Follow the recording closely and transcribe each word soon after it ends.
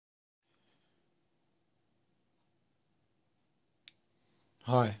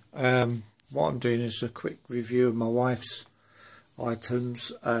Hi, what I'm doing is a quick review of my wife's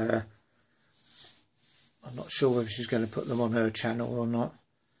items. I'm not sure whether she's going to put them on her channel or not,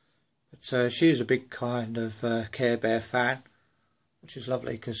 but she's a big kind of Care Bear fan, which is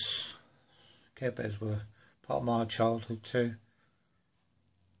lovely because Care Bears were part of my childhood too.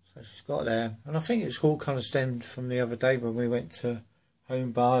 So she's got them, and I think it's all kind of stemmed from the other day when we went to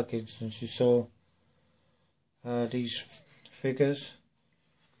Home Bargains and she saw these figures.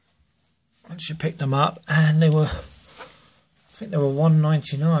 And she picked them up, and they were, I think they were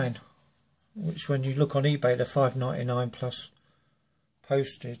 £1.99, which when you look on eBay they're £5.99 plus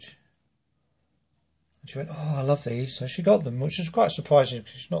postage. And she went, "Oh, I love these," so she got them, which was quite surprising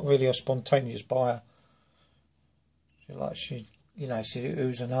because she's not really a spontaneous buyer. She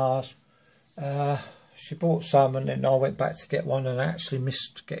oohs and ahs. She bought some, and then I went back to get one, and I actually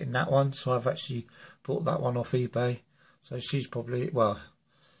missed getting that one, so I've actually bought that one off eBay. So she's probably, well,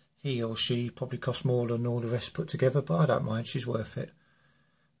 he or she probably cost more than all the rest put together, but I don't mind, she's worth it.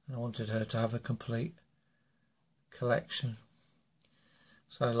 And I wanted her to have a complete collection.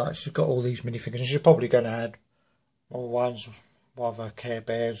 So she's got all these minifigures, and she's probably going to add more ones, either Care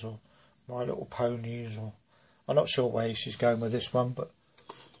Bears or My Little Ponies, or I'm not sure where she's going with this one, but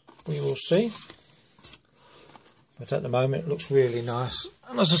we will see. But at the moment it looks really nice.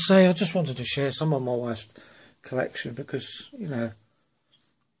 And as I say, I just wanted to share some of my wife's collection because, you know,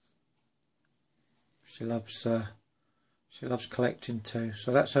 she loves collecting too.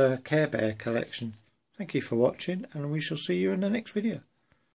 So that's her Care Bear collection. Thank you for watching, and we shall see you in the next video.